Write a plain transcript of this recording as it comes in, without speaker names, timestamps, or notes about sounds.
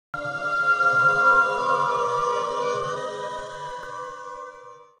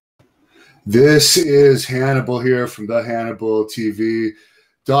This is Hannibal here from the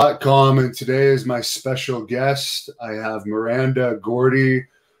HannibalTV.com, and today is my special guest. I have Miranda Gordy,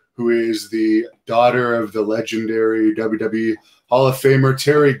 who is the daughter of the legendary WWE Hall of Famer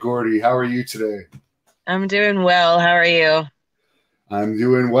Terry Gordy. How are you today? I'm doing well. How are you? I'm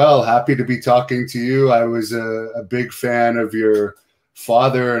doing well. Happy to be talking to you. I was a big fan of your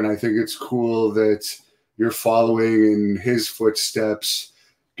father, and I think it's cool that you're following in his footsteps,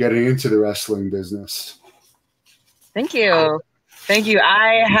 getting into the wrestling business. Thank you. Thank you.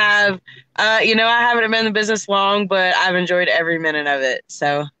 I have, I haven't been in the business long, but I've enjoyed every minute of it.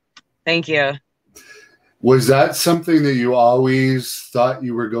 So thank you. Was that something that you always thought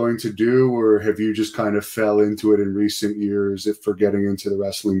you were going to do, or have you just kind of fell into it in recent years for getting into the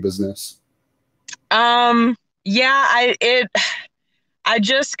wrestling business? Yeah, I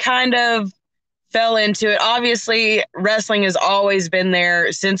just kind of fell into it. Obviously, wrestling has always been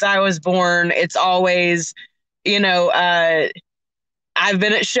there since I was born. It's always, I've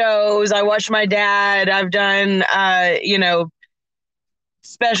been at shows. I watched my dad. I've done,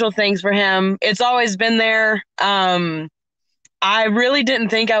 special things for him. It's always been there. I really didn't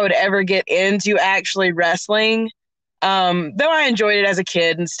think I would ever get into actually wrestling. Though I enjoyed it as a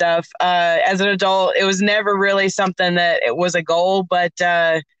kid and stuff. As an adult, it was never really something that it was a goal, but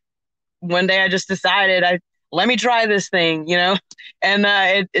one day I just decided let me try this thing, and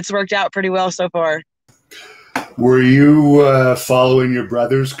it's worked out pretty well so far. Were you following your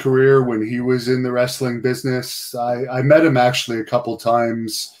brother's career when he was in the wrestling business? I met him actually a couple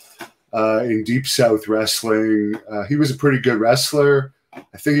times in Deep South Wrestling. He was a pretty good wrestler.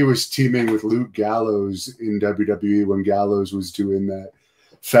 I think he was teaming with Luke Gallows in WWE when Gallows was doing that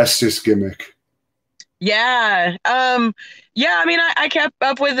Festus gimmick. Yeah. I mean, I kept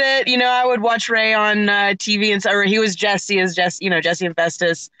up with it. I would watch Ray on TV, and so, or he was Jesse Jesse and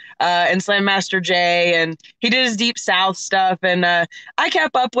Festus, and Slam Master Jay, and he did his Deep South stuff, and I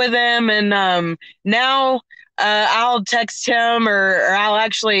kept up with him, and now I'll text him, or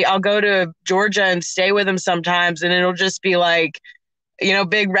I'll go to Georgia and stay with him sometimes, and it'll just be like,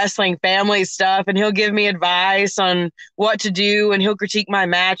 big wrestling family stuff, and he'll give me advice on what to do, and he'll critique my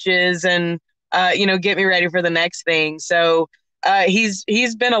matches, and get me ready for the next thing. So he's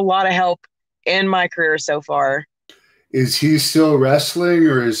been a lot of help in my career so far. Is he still wrestling,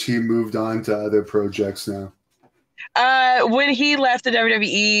 or has he moved on to other projects now? When he left the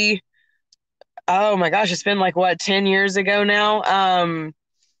WWE, oh my gosh, it's been like 10 years ago now.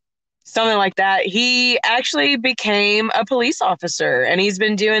 Something like that. He actually became a police officer, and he's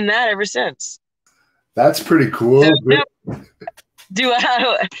been doing that ever since. That's pretty cool. So,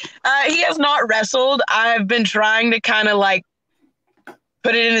 he has not wrestled. I've been trying to kind of like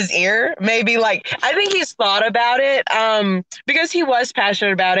put it in his ear. Maybe like, I think he's thought about it because he was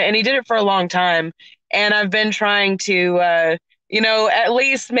passionate about it and he did it for a long time. And I've been trying to, at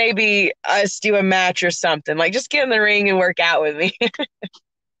least maybe us do a match or something, like just get in the ring and work out with me.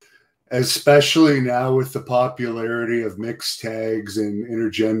 Especially now with the popularity of mixed tags and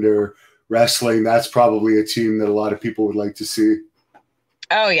intergender wrestling, that's probably a team that a lot of people would like to see.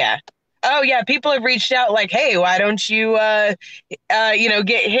 Oh yeah. Oh yeah. People have reached out like, hey, why don't you,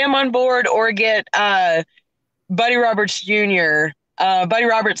 get him on board, or get Buddy Roberts Jr. Buddy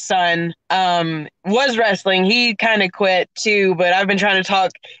Roberts' son was wrestling. He kind of quit too, but I've been trying to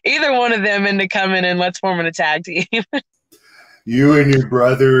talk either one of them into coming and let's form a tag team. You and your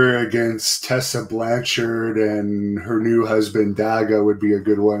brother against Tessa Blanchard and her new husband Daga would be a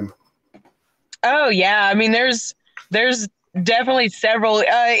good one. Oh yeah. I mean, there's definitely several,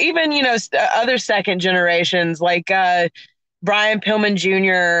 even, other second generations like Brian Pillman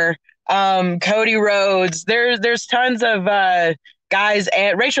Jr., Cody Rhodes. There's tons of guys,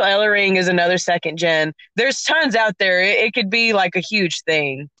 and Rachel Ellering is another second gen. There's tons out there. It could be like a huge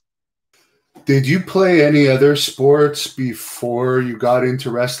thing. Did you play any other sports before you got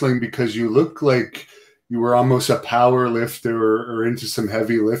into wrestling? Because you look like you were almost a power lifter or into some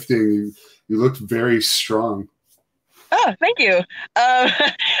heavy lifting. You looked very strong. Oh, thank you.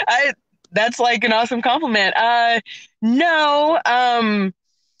 That's like an awesome compliment. No,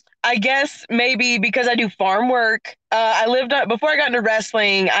 I guess maybe because I do farm work. I lived up before I got into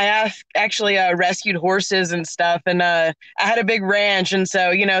wrestling. I actually rescued horses and stuff, and I had a big ranch, and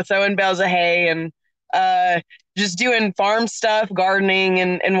so throwing bales of hay and just doing farm stuff, gardening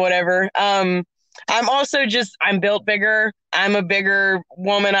and whatever. I'm built bigger. I'm a bigger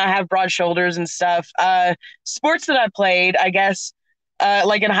woman. I have broad shoulders and stuff. Sports that I played, I guess,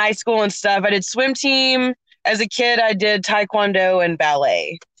 like in high school and stuff, I did swim team. As a kid, I did taekwondo and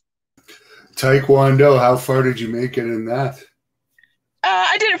ballet. Taekwondo, how far did you make it in that?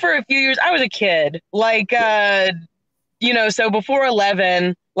 I did it for a few years. I was a kid, like, so before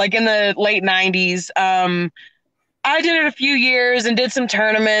 11, like in the late 90s. I did it a few years and did some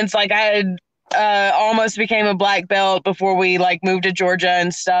tournaments. Like I had almost became a black belt before we like moved to Georgia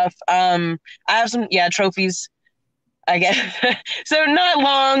and stuff. I have some trophies, I guess. So not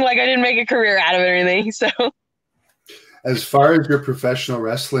long. Like I didn't make a career out of it or anything. So As far as your professional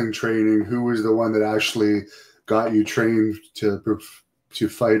wrestling training, who was the one that actually got you trained to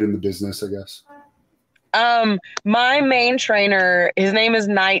fight in the business, I guess? My main trainer, his name is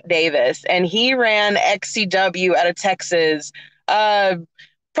Knight Davis, and he ran XCW out of Texas, uh,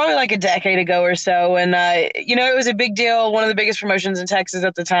 probably like a decade ago or so. And, it was a big deal, one of the biggest promotions in Texas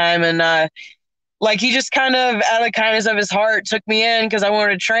at the time. And, like he just kind of out of the kindness of his heart took me in because I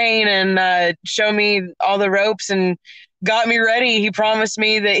wanted to train and show me all the ropes and got me ready. He promised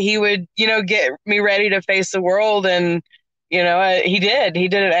me that he would, get me ready to face the world. And, he did. He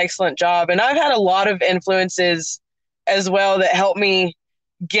did an excellent job. And I've had a lot of influences as well that helped me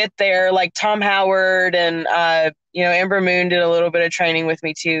get there, like Tom Howard and, Ember Moon did a little bit of training with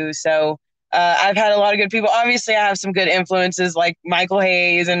me too. So I've had a lot of good people. Obviously, I have some good influences like Michael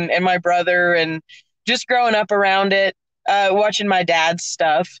Hayes and my brother, and just growing up around it, watching my dad's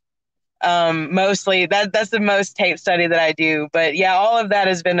stuff. Mostly that's the most tape study that I do. But yeah, all of that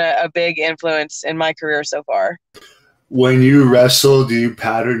has been a big influence in my career so far. When you wrestle, do you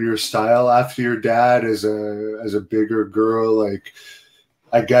pattern your style after your dad as a bigger girl? Like,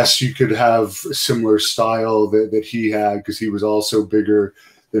 I guess you could have a similar style that he had because he was also bigger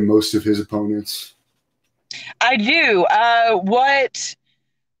than most of his opponents. I do.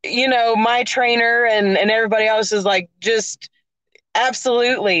 My trainer and everybody else is like, just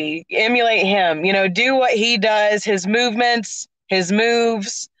absolutely emulate him, do what he does, his movements, his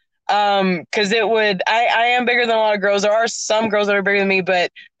moves. Cause I am bigger than a lot of girls. There are some girls that are bigger than me,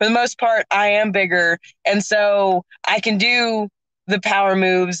 but for the most part, I am bigger. And so I can do the power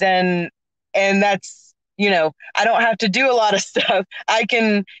moves and that's, I don't have to do a lot of stuff. I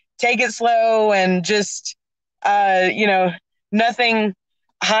can take it slow and just, nothing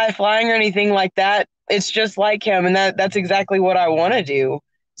high flying or anything like that. It's just like him. And that's exactly what I want to do.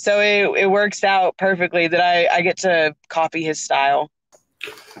 So it works out perfectly that I get to copy his style.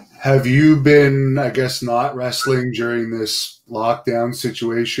 Have you been, I guess, not wrestling during this lockdown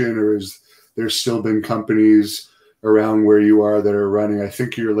situation, or is there still been companies around where you are that are running? I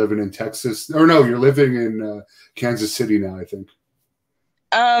think you're living in Texas, or no, you're living in Kansas City now, I think.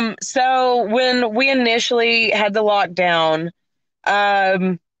 So when we initially had the lockdown,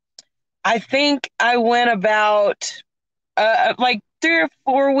 um, I think I went about like 3 or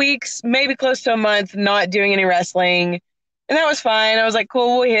 4 weeks, maybe close to a month, not doing any wrestling. And that was fine. I was like,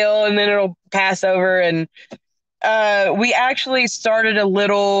 cool, we'll heal and then it'll pass over. And we actually started a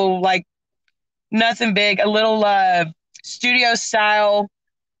little, like, nothing big, a little studio style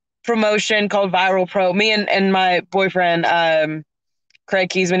promotion called Viral Pro. Me and my boyfriend, Craig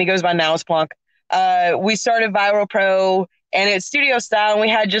Keys, when he goes by Now is Plunk, we started Viral Pro, and it's studio style. And we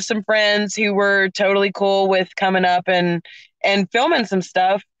had just some friends who were totally cool with coming up and filming some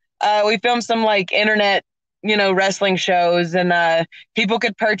stuff. We filmed some like internet, wrestling shows, and people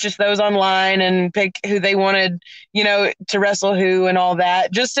could purchase those online and pick who they wanted, to wrestle who and all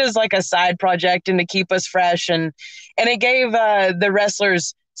that, just as like a side project and to keep us fresh. And it gave the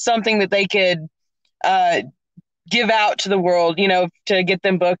wrestlers something that they could give out to the world, to get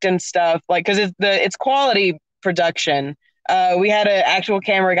them booked and stuff, like, because it's quality production. We had an actual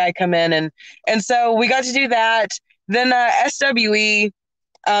camera guy come in, and so we got to do that. Then SWE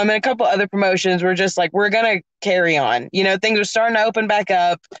and a couple other promotions were just like, we're gonna carry on. Things are starting to open back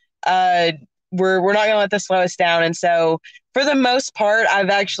up. We're not gonna let this slow us down. And so for the most part,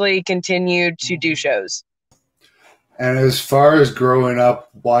 I've actually continued to do shows. And as far as growing up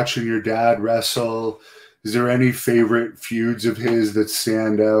watching your dad wrestle, is there any favorite feuds of his that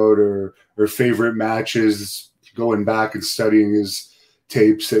stand out, or favorite matches going back and studying his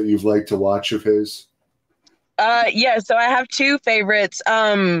tapes that you've liked to watch of his? Yeah, so I have two favorites.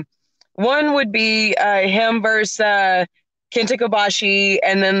 One would be him versus Kenta Kobashi,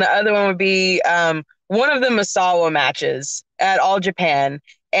 and then the other one would be one of the Misawa matches at All Japan.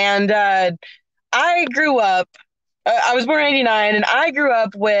 And I grew up, I was born in 89, and I grew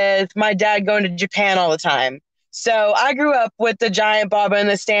up with my dad going to Japan all the time. So I grew up with the Giant Baba and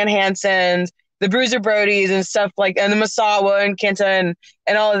the Stan Hansens, the Bruiser Brodies and stuff like, and the Misawa and Kenta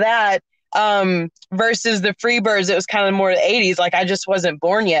and all of that. Versus the Freebirds, it was kind of more the 80s. Like, I just wasn't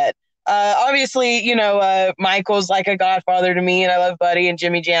born yet. Obviously, Michael's like a godfather to me, and I love Buddy and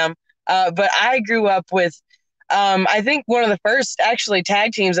Jimmy Jam. But I grew up with I think one of the first actually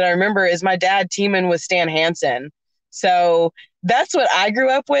tag teams that I remember is my dad teaming with Stan Hansen. So that's what I grew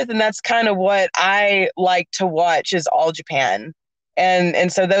up with, and that's kind of what I like to watch is All Japan.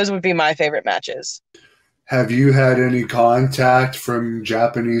 And so those would be my favorite matches. Have you had any contact from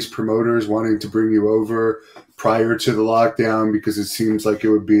Japanese promoters wanting to bring you over prior to the lockdown? Because it seems like it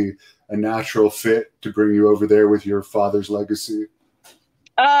would be a natural fit to bring you over there with your father's legacy.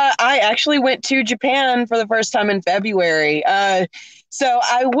 I actually went to Japan for the first time in February. So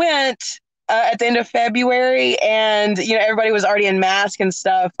I went at the end of February, and everybody was already in mask and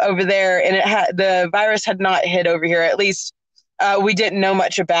stuff over there, and the virus had not hit over here. At least we didn't know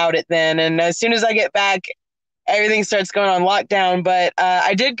much about it then. And as soon as I get back, everything starts going on lockdown. But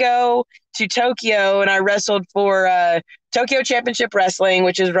I did go to Tokyo, and I wrestled for Tokyo Championship Wrestling,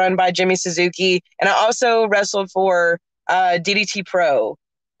 which is run by Jimmy Suzuki, and I also wrestled for DDT Pro.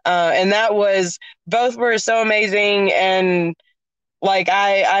 And both were so amazing. And like,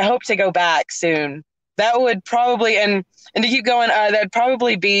 I hope to go back soon. That would probably, and to keep going, that'd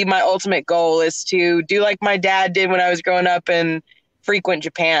probably be my ultimate goal, is to do like my dad did when I was growing up and frequent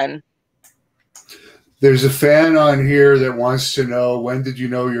Japan. There's a fan on here that wants to know, when did you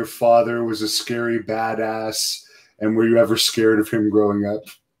know your father was a scary badass, and were you ever scared of him growing up?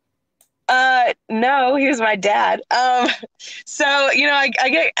 No, he was my dad. So, I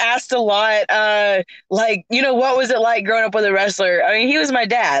get asked a lot, like, what was it like growing up with a wrestler? I mean, he was my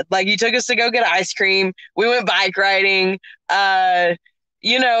dad. Like, he took us to go get ice cream. We went bike riding.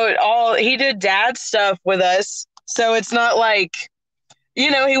 He did dad stuff with us. So it's not like, he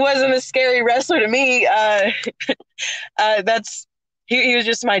wasn't a scary wrestler to me. He was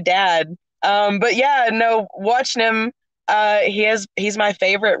just my dad. But yeah, no, watching him, he's my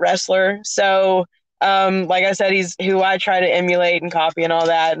favorite wrestler. So, like I said, he's who I try to emulate and copy and all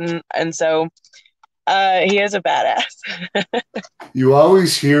that. And so, he is a badass. You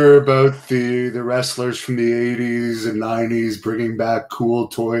always hear about the wrestlers from the 80s and 90s bringing back cool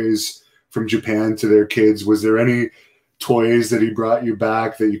toys from Japan to their kids. Was there any toys that he brought you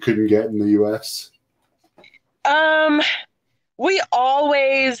back that you couldn't get in the US? I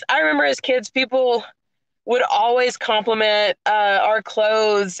remember as kids, people would always compliment our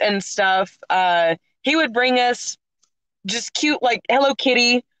clothes and stuff. He would bring us just cute, like Hello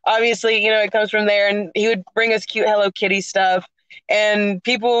Kitty. Obviously, it comes from there, and he would bring us cute Hello Kitty stuff. And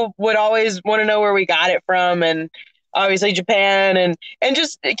people would always want to know where we got it from, and obviously Japan, and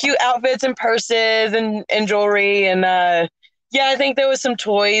just cute outfits and purses and jewelry. And yeah, I think there was some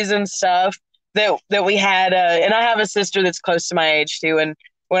toys and stuff that we had. And I have a sister that's close to my age too. And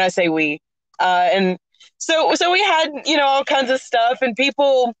when I say we, and so we had, all kinds of stuff, and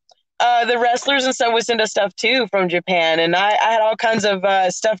people, the wrestlers and stuff would send us stuff too from Japan. And I had all kinds of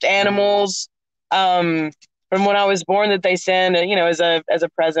stuffed animals from when I was born that they send, as a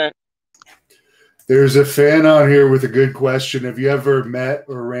present. There's a fan on here with a good question. Have you ever met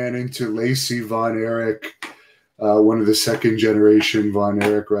or ran into Lacey Von Erich, one of the second generation Von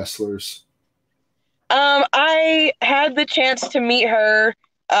Erich wrestlers? I had the chance to meet her.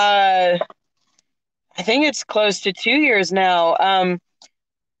 I think it's close to 2 years now.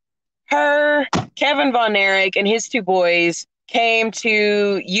 Her, Kevin Von Erich, and his two boys came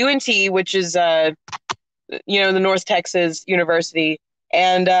to UNT, which is, the North Texas University.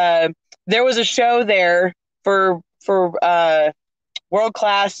 And there was a show there for World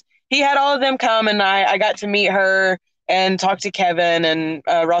Class. He had all of them come, and I got to meet her and talk to Kevin and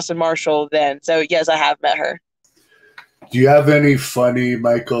Ross and Marshall then. So, yes, I have met her. Do you have any funny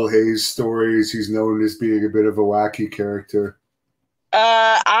Michael Hayes stories? He's known as being a bit of a wacky character.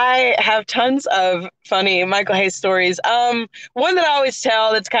 I have tons of funny Michael Hayes stories. One that I always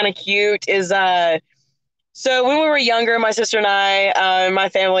tell that's kind of cute is so when we were younger, my sister and I, my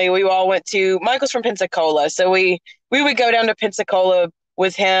family, we all went to, Michael's from Pensacola, so we would go down to Pensacola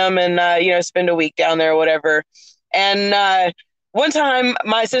with him and spend a week down there or whatever. And one time,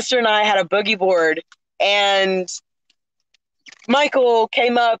 my sister and I had a boogie board, and Michael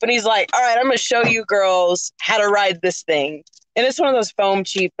came up and he's like, "All right, I'm going to show you girls how to ride this thing." And it's one of those foam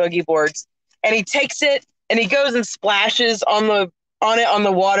cheap boogie boards. And he takes it and he goes and splashes on it on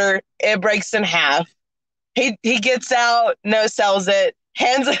the water. It breaks in half. He gets out, no sells it,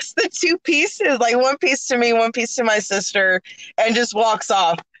 hands us the two pieces, like one piece to me, one piece to my sister, and just walks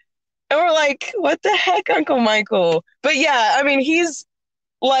off. And we're like, what the heck, Uncle Michael? But yeah, I mean, he's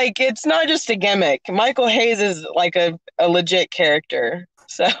like, it's not just a gimmick. Michael Hayes is like a legit character.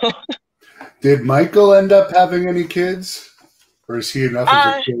 So did Michael end up having any kids? Or is he enough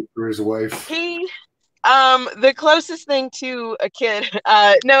of a kid for his wife? The closest thing to a kid,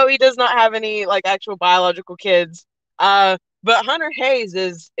 no, he does not have any like actual biological kids. But Hunter Hayes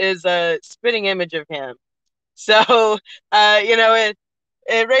is a spitting image of him. So, it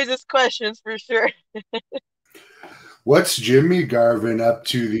raises questions for sure. What's Jimmy Garvin up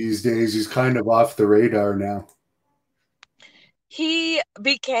to these days? He's kind of off the radar now. He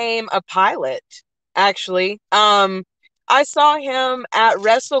became a pilot, actually. I saw him at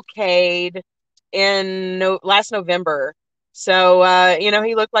WrestleCade in last November. So,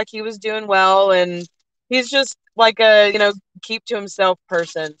 he looked like he was doing well, and he's just like a, keep to himself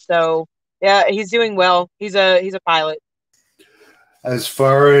person. So, yeah, he's doing well. He's a pilot. As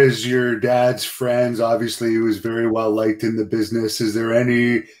far as your dad's friends, obviously he was very well liked in the business. Is there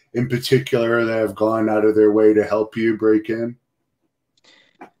any in particular that have gone out of their way to help you break in?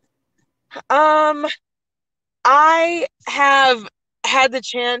 Um, I have had the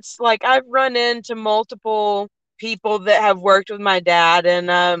chance, like I've run into multiple people that have worked with my dad, and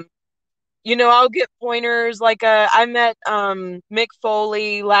I'll get pointers. Like I met Mick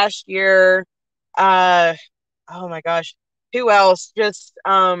Foley last year. Uh oh my gosh, who else? Just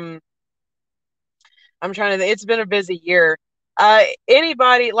I'm trying to think. It's been a busy year.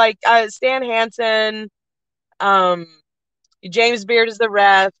 Anybody like Stan Hansen, um James Beard is the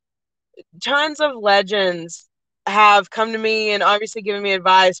ref. Tons of legends have come to me and obviously given me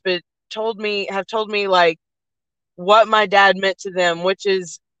advice, but have told me like what my dad meant to them, which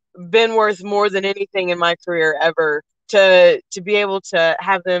has been worth more than anything in my career ever, to be able to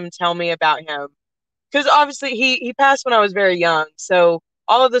have them tell me about him. Because obviously he passed when I was very young. So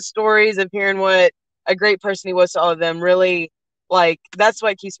all of the stories of hearing what a great person he was to all of them really, like, that's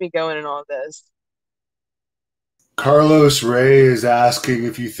what keeps me going in all of this. Carlos Ray is asking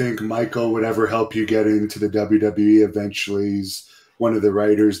if you think Michael would ever help you get into the WWE eventually. He's one of the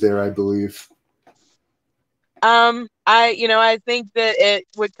writers there, I believe. I think that it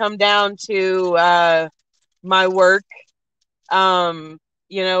would come down to my work, and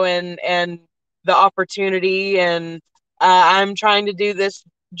the opportunity, and I'm trying to do this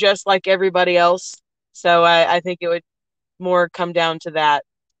just like everybody else. So I think it would more come down to that.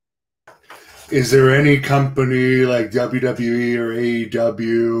 Is there any company like WWE or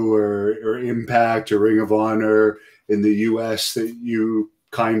AEW or Impact or Ring of Honor in the US that you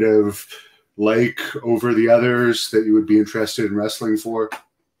kind of like over the others that you would be interested in wrestling for?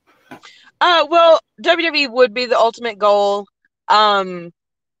 Well, WWE would be the ultimate goal. Um,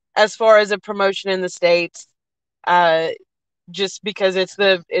 as far as a promotion in the States, uh, just because it's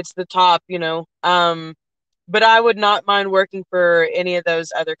the top. But I would not mind working for any of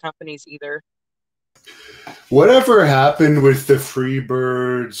those other companies either. Whatever happened with the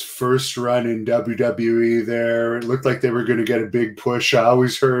Freebirds' first run in WWE there? It looked like they were going to get a big push. I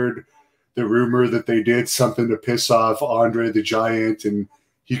always heard the rumor that they did something to piss off Andre the Giant, and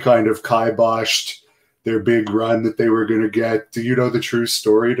he kind of kiboshed their big run that they were going to get. Do you know the true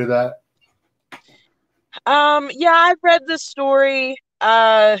story to that? Yeah, I've read the story.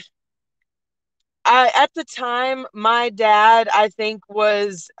 At the time, my dad, I think,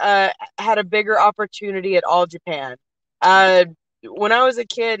 was had a bigger opportunity at All Japan. Uh, when I was a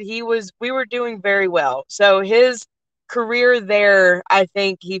kid, we were doing very well. So his career there, I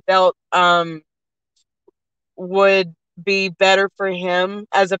think he felt would be better for him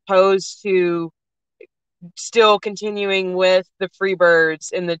as opposed to still continuing with the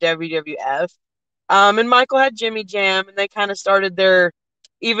Freebirds in the WWF. And Michael had Jimmy Jam, and they kind of started their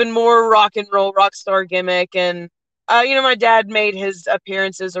even more rock and roll rock star gimmick. And my dad made his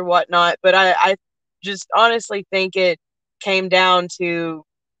appearances or whatnot, but I just honestly think it came down to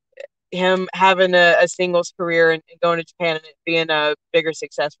him having a singles career and going to Japan and it being a bigger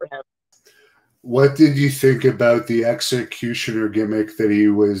success for him. What did you think about the executioner gimmick that he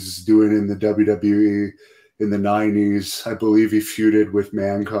was doing in the WWE in the 90s? I believe he feuded with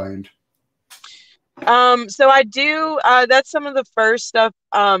Mankind. So I do. That's some of the first stuff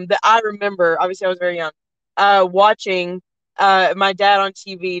that I remember. Obviously, I was very young. Watching my dad on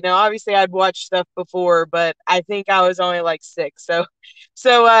TV. Now, obviously, I'd watched stuff before, but I think I was only like 6.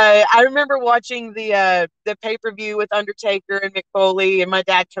 So I remember watching the pay per view with Undertaker and Mick Foley, and my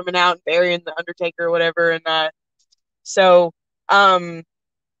dad coming out and burying the Undertaker or whatever. And so, um,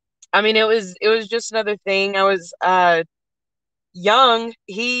 I mean, it was just another thing. I was young.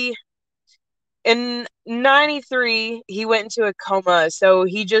 He In 93, he went into a coma, so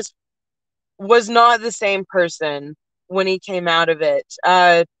he just was not the same person when he came out of it.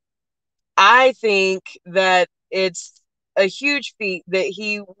 I think that it's a huge feat that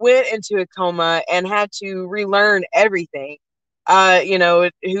he went into a coma and had to relearn everything,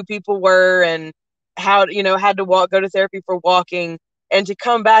 who people were, and had to go to therapy for walking, and to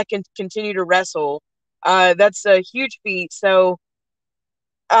come back and continue to wrestle. That's a huge feat. So,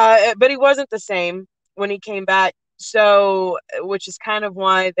 but he wasn't the same when he came back. So, which is kind of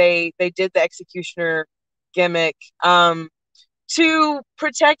why they did the executioner gimmick, to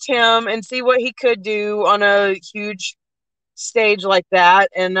protect him and see what he could do on a huge stage like that.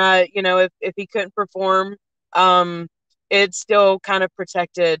 And if he couldn't perform, it still kind of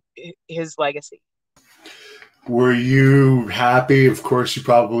protected his legacy. Were you happy? Of course, you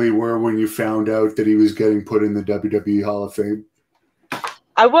probably were when you found out that he was getting put in the WWE Hall of Fame.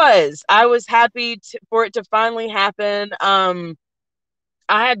 I was happy for it to finally happen. I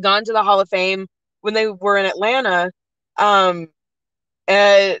had gone to the Hall of Fame when they were in Atlanta, um,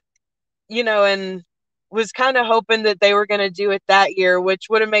 and was kind of hoping that they were going to do it that year, which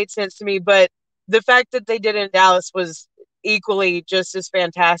would have made sense to me. But the fact that they did it in Dallas was equally just as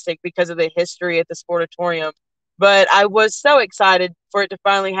fantastic because of the history at the Sportatorium. But I was so excited for it to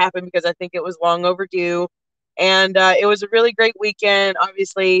finally happen because I think it was long overdue. And it was a really great weekend.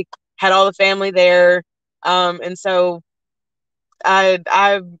 Obviously, had all the family there. And so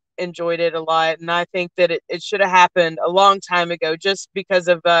I've enjoyed it a lot. And I think that it should have happened a long time ago just because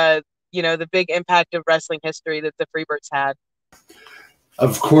of the big impact of wrestling history that the Freebirds had.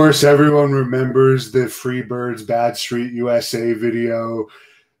 Of course, everyone remembers the Freebirds Bad Street USA video.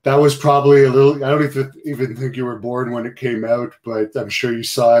 That was probably a little, I don't even think you were born when it came out, but I'm sure you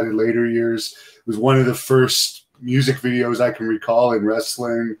saw it in later years. It was one of the first music videos I can recall in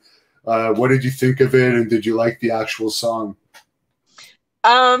wrestling. What did you think of it, and did you like the actual song?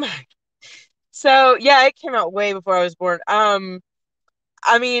 So yeah, it came out way before I was born. I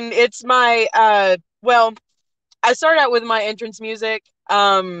mean, it's my well, I started out with my entrance music,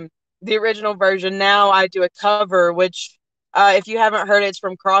 the original version. Now I do a cover, which if you haven't heard it, it's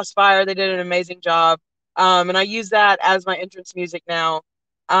from Crossfire. They did an amazing job. And I use that as my entrance music now.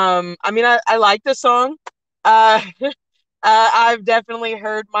 I mean, I like the song. Uh, I've definitely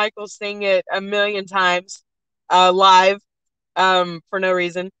heard Michael sing it a million times live for no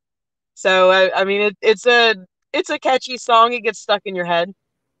reason. So I mean, it's a catchy song. It gets stuck in your head.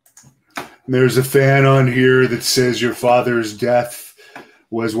 There's a fan on here that says your father's death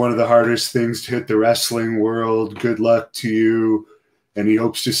was one of the hardest things to hit the wrestling world. Good luck to you, and he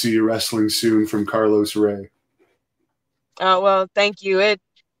hopes to see you wrestling soon, from Carlos Ray. Well, thank you. It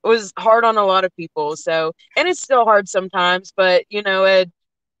was hard on a lot of people. So, and it's still hard sometimes, but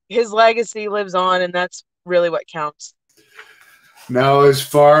his legacy lives on, and that's really what counts. Now, as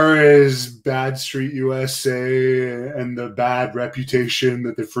far as Bad Street USA and the bad reputation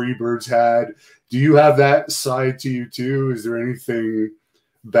that the Freebirds had, do you have that side to you too? Is there anything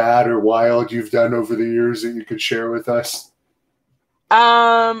bad or wild you've done over the years that you could share with us?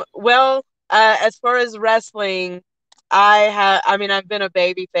 Well, as far as wrestling, I mean, I've been a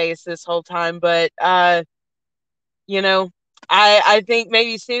baby face this whole time, but you know, I think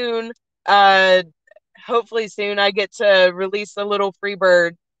maybe soon, uh, hopefully soon, I get to release a little free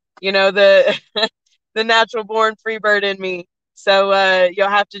bird, the the natural born free bird in me. So you'll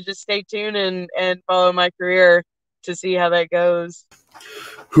have to just stay tuned and follow my career to see how that goes.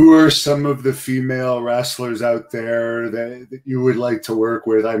 Who are some of the female wrestlers out there that you would like to work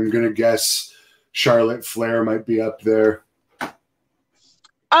with? I'm going to guess Charlotte Flair might be up there.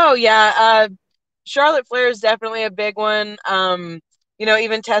 Oh yeah, Charlotte Flair is definitely a big one.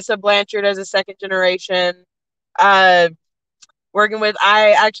 Even Tessa Blanchard as a second generation. Uh, Working with,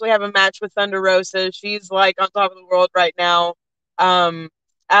 I actually have a match with Thunder Rosa. She's like on top of the world right now. I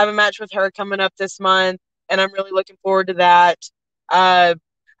have a match with her coming up this month, and I'm really looking forward to that. Uh,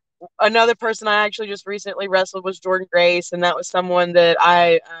 Another person I actually just recently wrestled was Jordan Grace, and that was someone that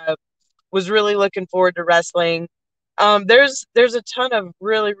I was really looking forward to wrestling. There's a ton of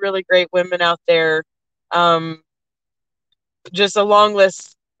really, really great women out there. Um, just a long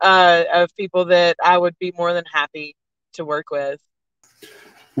list of people that I would be more than happy to work with.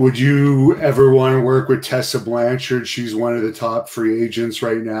 Would you ever want to work with Tessa Blanchard? She's one of the top free agents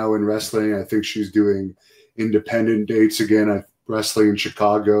right now in wrestling. I think she's doing independent dates again at wrestling in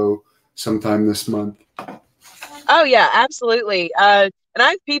Chicago sometime this month. Oh yeah, absolutely. And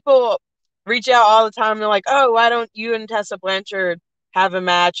I have people reach out all the time. They're like, "Oh, why don't you and Tessa Blanchard have a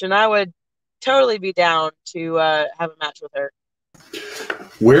match?" And I would totally be down to have a match with her.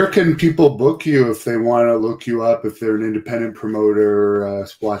 Where can people book you if they want to look you up, if they're an independent promoter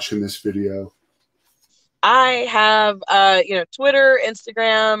watching this video? I have Twitter,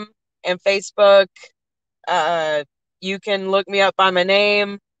 Instagram, and Facebook. You can look me up by my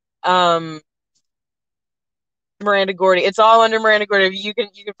name, Miranda Gordy. It's all under Miranda Gordy. You can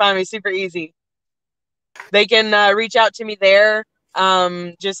find me super easy. they can reach out to me there.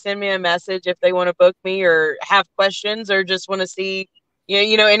 Just send me a message if they want to book me or have questions or just want to see,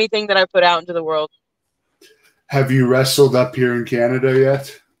 anything that I put out into the world. Have you wrestled up here in Canada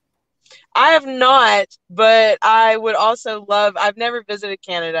yet? I have not, but I would also love, I've never visited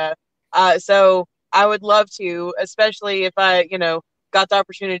Canada. So I would love to, especially if I, got the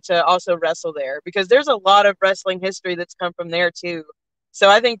opportunity to also wrestle there because there's a lot of wrestling history that's come from there too. So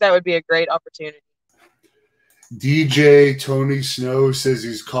I think that would be a great opportunity. DJ Tony Snow says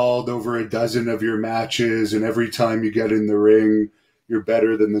he's called over a dozen of your matches, and every time you get in the ring, you're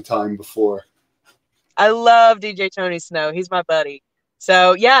better than the time before. I love DJ Tony Snow. He's my buddy.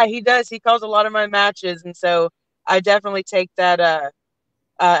 So yeah, he does. He calls a lot of my matches, and so I definitely take that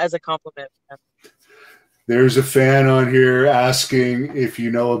as a compliment. There's a fan on here asking if you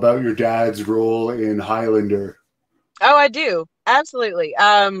know about your dad's role in Highlander. Oh, I do. Absolutely.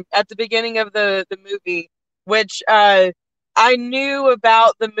 At the beginning of the movie, which I knew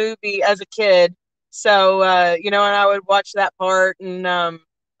about the movie as a kid. So, and I would watch that part and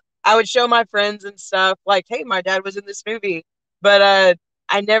I would show my friends and stuff like, hey, my dad was in this movie. But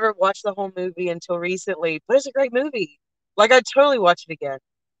I never watched the whole movie until recently. But it's a great movie. Like, I'd totally watch it again.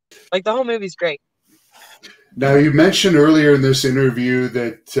 Like, the whole movie's great. Now, you mentioned earlier in this interview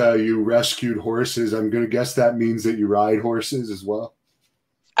that you rescued horses. I'm going to guess that means that you ride horses as well.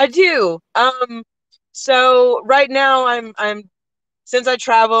 I do. So right now I'm since I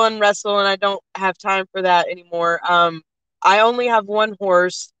travel and wrestle and I don't have time for that anymore. I only have one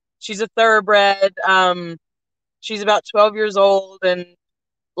horse. She's a thoroughbred. She's about 12 years old, and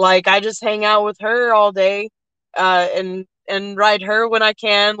like I just hang out with her all day, and ride her when I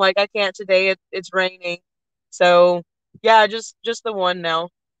can. Like I can't today. It's raining, so yeah, just the one now.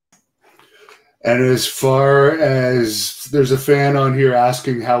 And as far as there's a fan on here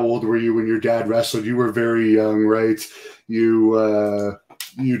asking how old were you when your dad wrestled? You were very young, right? You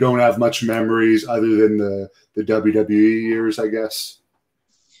don't have much memories other than the WWE years, I guess.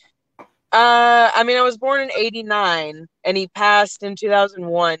 I mean, I was born in '89, and he passed in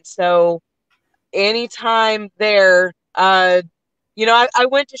 2001. So anytime there, I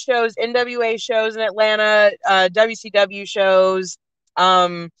went to shows, NWA shows in Atlanta, WCW shows.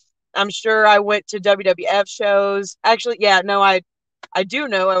 I'm sure I went to WWF shows. Actually, yeah, no, I do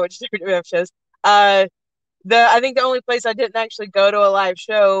know I went to WWF shows. I think the only place I didn't actually go to a live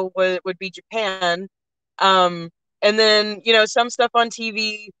show would be Japan. Um, and then some stuff on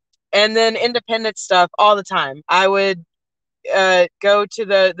TV, and then independent stuff all the time. I would go to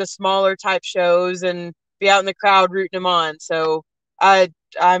the smaller type shows and be out in the crowd rooting him on. So I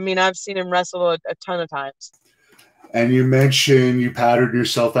mean I've seen him wrestle a ton of times. And you mentioned you patterned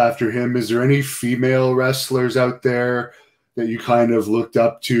yourself after him. Is there any female wrestlers out there that you kind of looked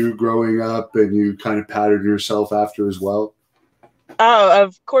up to growing up and you kind of patterned yourself after as well? Oh,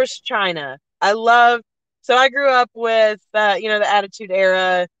 of course, China. So I grew up with, the Attitude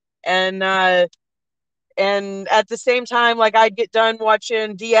Era, and at the same time, like I'd get done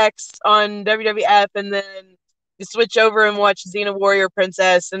watching DX on WWF and then you switch over and watch Xena Warrior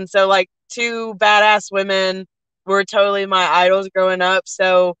Princess. And so like two badass women were totally my idols growing up.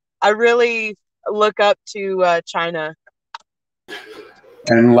 So I really look up to China.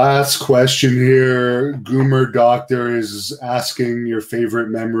 And last question here, Goomer Doctor is asking your favorite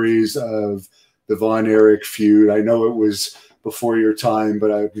memories of the Von Erich feud. I know it was before your time,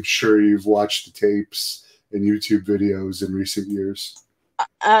 but I'm sure you've watched the tapes and YouTube videos in recent years.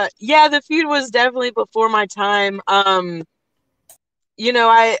 Yeah, the feud was definitely before my time. I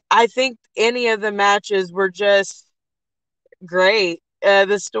think any of the matches were just great.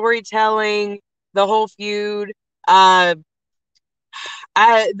 The storytelling, the whole feud. The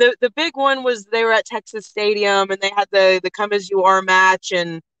big one was they were at Texas Stadium and they had the Come As You Are match,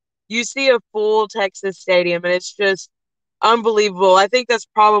 and you see a full Texas Stadium and it's just unbelievable. I think that's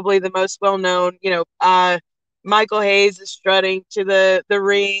probably the most well known. Michael Hayes is strutting to the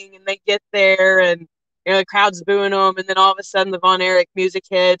ring and they get there and the crowd's booing them, and then all of a sudden the Von Erich music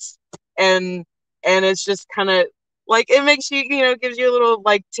hits and it's just kind of like it makes you gives you a little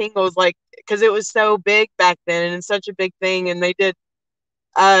like tingles, like because it was so big back then and it's such a big thing, and they did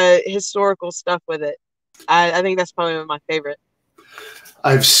historical stuff with it. I think that's probably one of my favorite.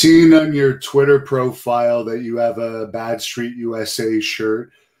 I've seen on your Twitter profile that you have a Bad Street USA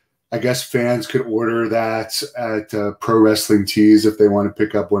shirt. I guess fans could order that at Pro Wrestling Tees if they want to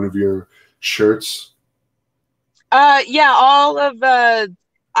pick up one of your shirts. Yeah, all of I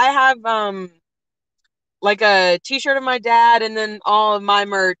have like a t-shirt of my dad, and then all of my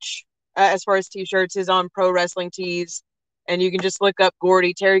merch as far as t-shirts is on Pro Wrestling Tees, and you can just look up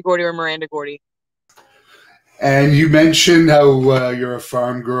Gordy, Terry Gordy, or Miranda Gordy. And you mentioned how you're a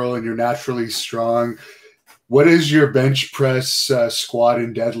farm girl and you're naturally strong. What is your bench press, squat,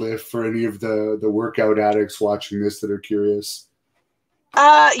 and deadlift for any of the workout addicts watching this that are curious?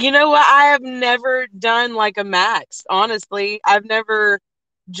 You know what? I have never done like a max, honestly. I've never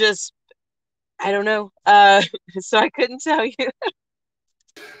just, I don't know. So I couldn't tell you.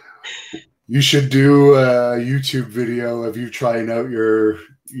 You should do a YouTube video of you trying out your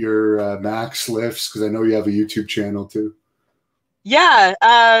max lifts because I know you have a YouTube channel too. Yeah,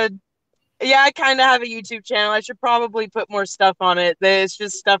 yeah, I kind of have a YouTube channel. I should probably put more stuff on it. It's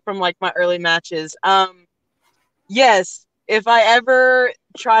just stuff from like my early matches. Yes, if I ever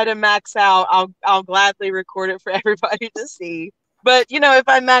try to max out, I'll gladly record it for everybody to see. But you know, if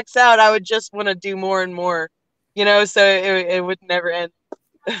I max out, I would just want to do more and more. You know, so it would never end.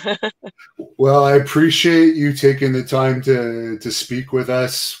 Well, I appreciate you taking the time to speak with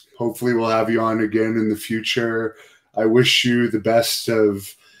us. Hopefully, we'll have you on again in the future. I wish you the best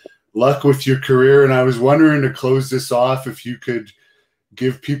of luck with your career. And I was wondering to close this off if you could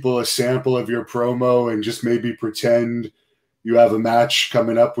give people a sample of your promo and just maybe pretend you have a match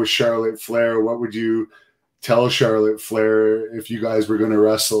coming up with Charlotte Flair. What would you tell Charlotte Flair if you guys were going to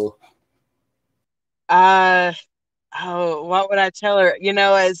wrestle? Uh, oh, what would I tell her? You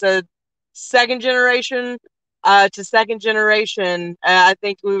know, as a second generation, to second generation, I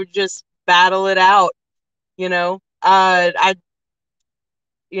think we would just battle it out. You know, I'd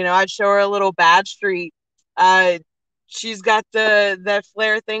show her a little Bad Street. Uh, she's got the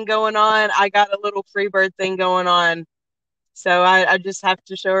Flair thing going on. I got a little Freebird thing going on. So I just have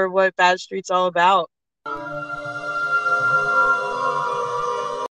to show her what Bad Street's all about.